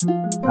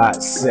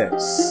Hot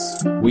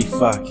sex, we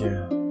fucking.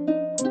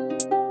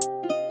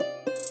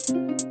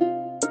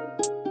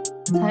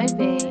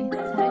 Toby.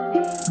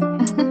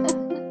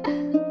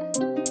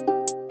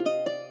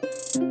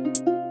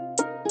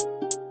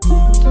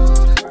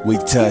 We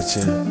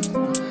touchin',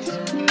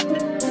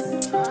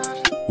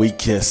 we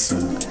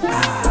kissin',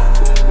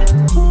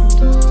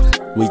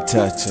 we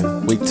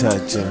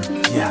touchin',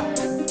 yeah.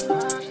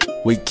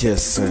 We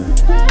kissin',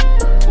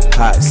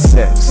 hot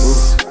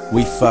sex,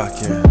 we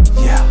fucking,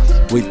 yeah.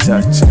 We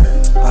touchin',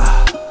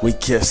 we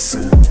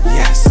kissin',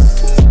 yes.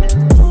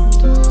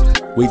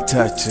 We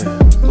touchin',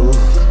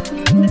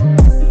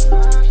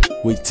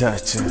 we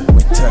touchin',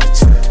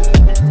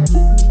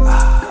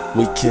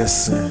 we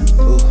kissin',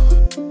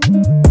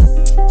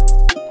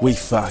 we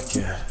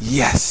fucking,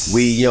 yes.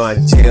 We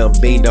on Jim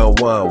Beam, don't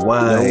want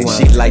wine.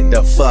 She like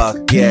the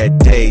fuck at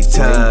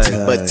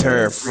daytime, but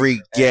turn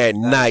freak at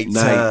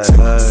nighttime.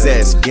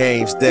 Sex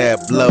games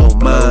that blow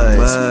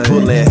minds,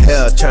 pulling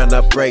hell,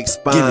 tryna break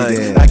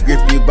spine. I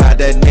grip you by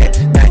the neck,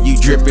 now you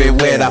dripping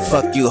wet. I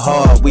fuck you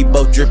hard, we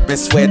both dripping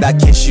sweat. I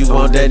kiss you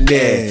on the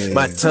neck,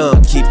 my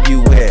tongue keep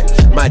you wet.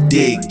 My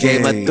dick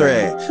game a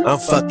threat. I'm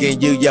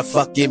fucking you, you're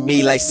fucking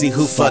me. Like see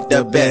who fuck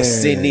the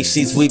best. In these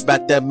sheets, we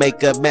bout to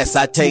make a mess.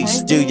 I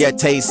taste you, you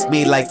taste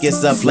me like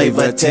it's a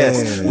flavor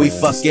test. We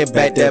fucking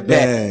back to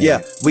back,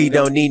 yeah, we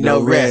don't need no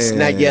rest.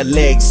 Now your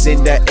legs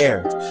in the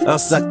air, I'm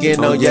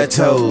sucking on your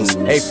toes.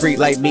 A freak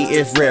like me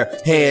if rare,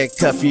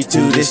 handcuff you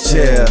to this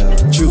chair.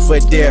 Truth or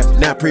dare,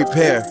 now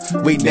prepare.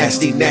 We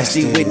nasty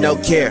with no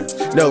care.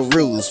 No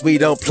rules, we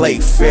don't play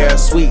fair.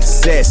 Sweet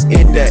sex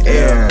in the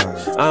air.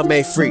 I'm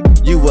a freak,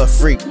 you a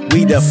freak,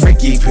 we the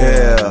freaky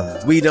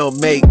pair. We don't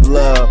make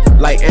love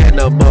like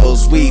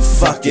animals, we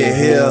fucking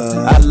here.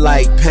 I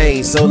like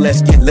pain, so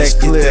let's get that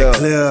clear.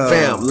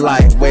 Fam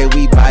life, where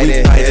we bite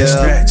it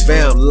here.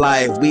 Fam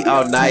life, we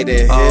all night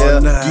in here.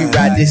 You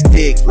ride this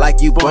dick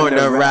like you born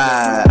to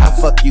ride. I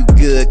fuck you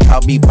good,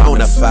 call me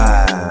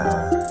bonafide.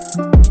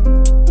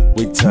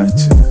 We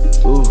touchin',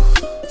 ooh.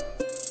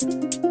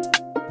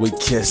 We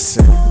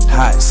kissin',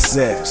 hot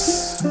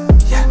sex,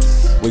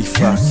 yes. We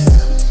fucking,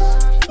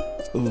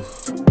 ooh.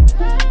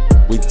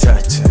 We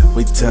touchin',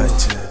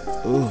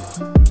 ooh.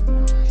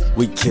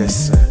 We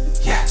kissin',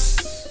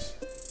 yes.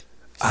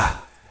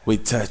 We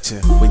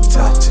touchin',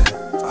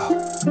 oh,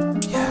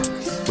 yeah.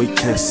 We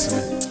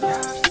kissin',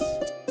 yes.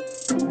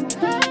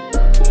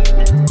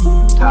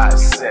 Hot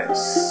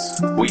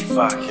sex, we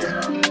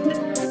fucking.